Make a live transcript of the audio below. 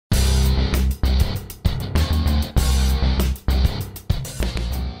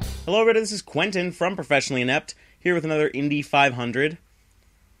Hello, everybody. This is Quentin from Professionally Inept here with another Indie 500.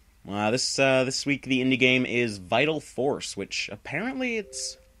 This week the indie game is Vital Force, which apparently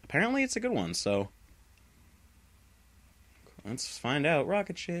it's a good one. So let's find out.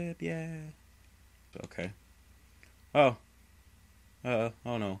 Rocket ship, yeah. Okay. Oh. Oh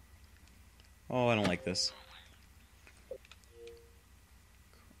no. Oh, I don't like this.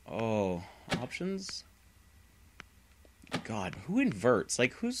 Oh, options. God, who inverts?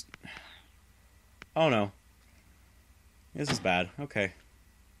 Like, who's... Oh, no. This is bad. Okay.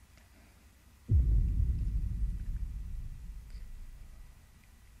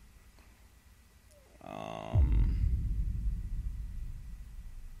 My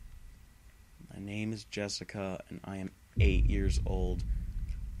name is Jessica, and I am 8 years old.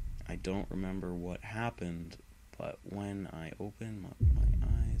 I don't remember what happened, but when I opened my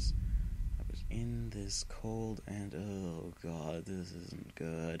eyes... I was in this cold and oh god, this isn't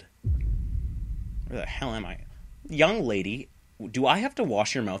good. Where the hell am I? Young lady, do I have to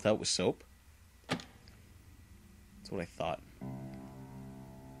wash your mouth out with soap? That's what I thought.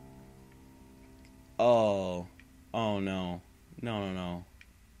 Oh. Oh no. No.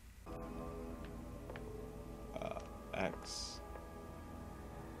 X.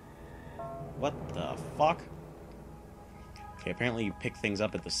 What the fuck? Okay, apparently you pick things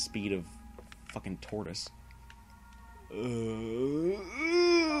up at the speed of fucking tortoise.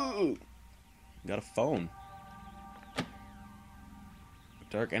 Got a phone.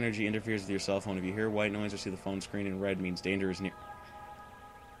 Dark energy interferes with your cell phone. If you hear white noise or see the phone screen in red, means danger is near.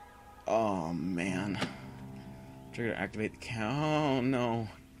 Oh man. Trigger to activate the cow. Oh no.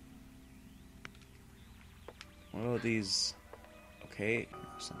 What about these? Okay,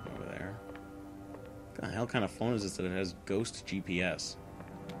 there's something over there. What the hell kind of phone is this that it has ghost GPS?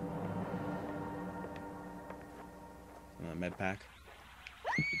 Med pack.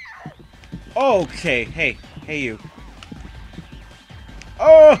 Okay, hey you.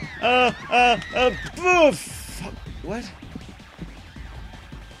 Oh, boof. What?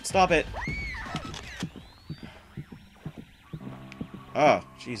 Stop it. Oh,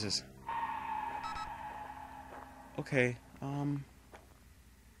 Jesus. Okay,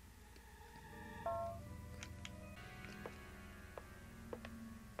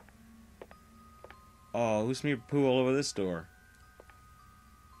 Oh, who smeared poo all over this door?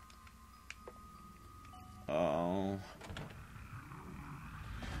 Oh.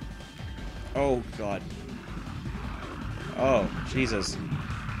 Oh, God. Oh, Jesus.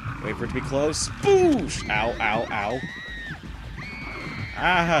 Wait for it to be close. Boosh! Ow, ow, ow.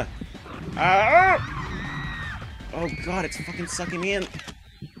 Ah! Ah! Oh, God, it's fucking sucking me in.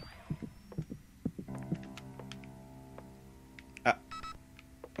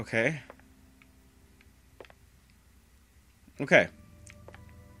 Okay. Okay.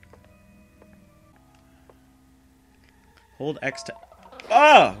 Hold X to...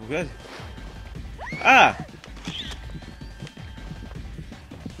 Oh! Good. Ah!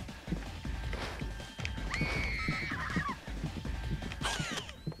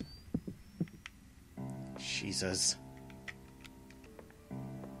 Jesus.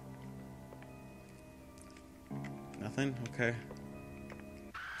 Nothing? Okay.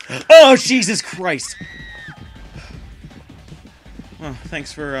 Oh, Jesus Christ! Well,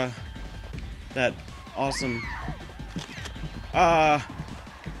 thanks for, that awesome...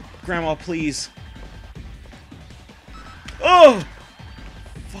 Grandma, please. Oh!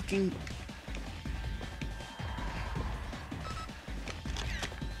 Fucking...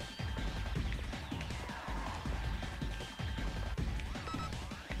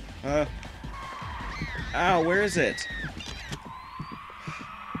 Ow, where is it?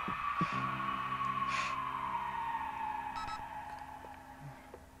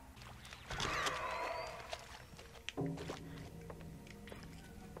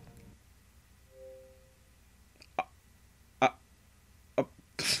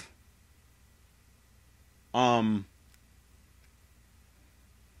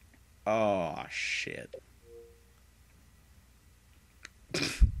 Oh, shit.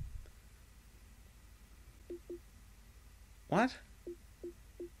 What?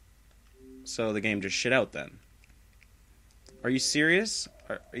 So the game just shit out then? Are you serious?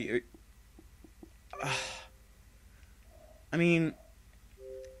 Are you... I mean...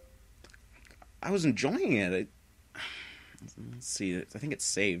 I was enjoying it. Let's see. I think it's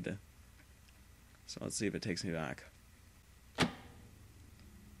saved. So let's see if it takes me back.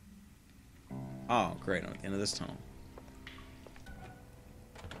 Oh, great. I'm at the end of this tunnel.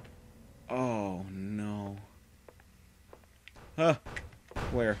 Oh, no. Huh.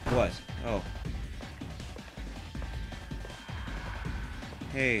 Where? What? Oh.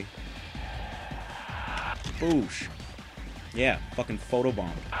 Hey. Boosh. Yeah, fucking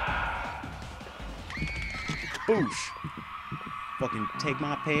photobombed. Boosh. Fucking take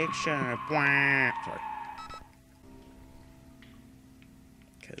my picture. Blah. Sorry.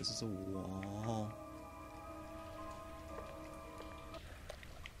 Okay, this is a wall.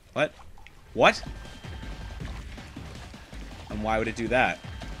 What? What? And why would it do that?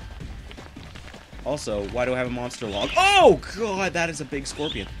 Also, why do I have a monster log? Oh god, that is a big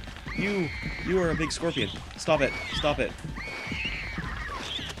scorpion. You are a big scorpion. Stop it. Stop it.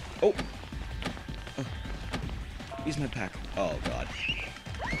 Oh. Use my pack. Oh god.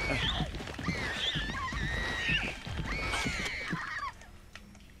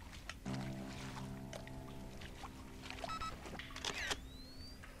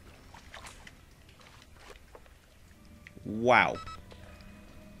 Wow.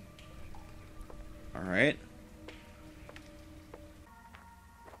 Alright.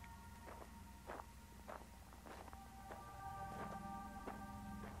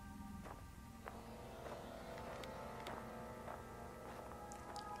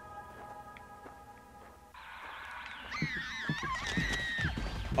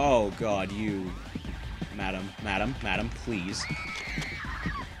 Oh god, you... Madam, please.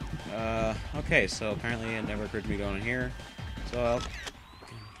 Okay, so apparently it never occurred to me going in here. So I'll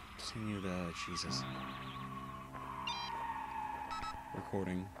continue the... Jesus.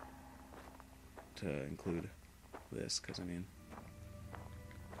 Recording to include this, because, I mean,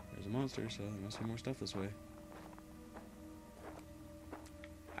 there's a monster, so there must be more stuff this way.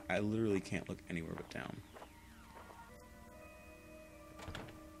 I literally can't look anywhere but down.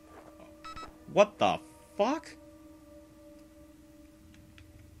 What the fuck?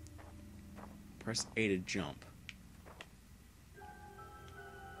 Press A to jump.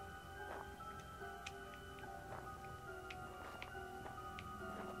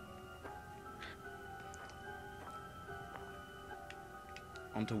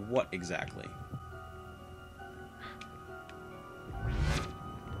 Onto what exactly?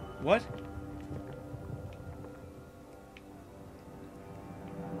 What?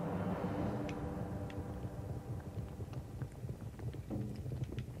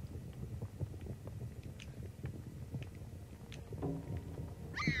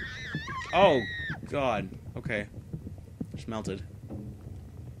 Oh, God. Okay. Just melted.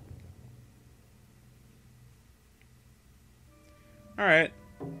 Alright.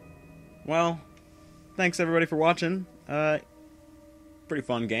 Well, thanks everybody for watching. Pretty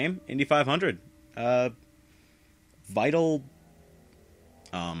fun game. Indy 500. Vital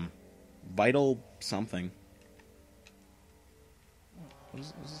something.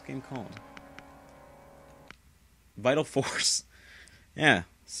 What's this game called? Vital Force. Yeah,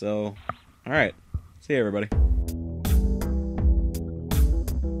 so, alright. See you, everybody.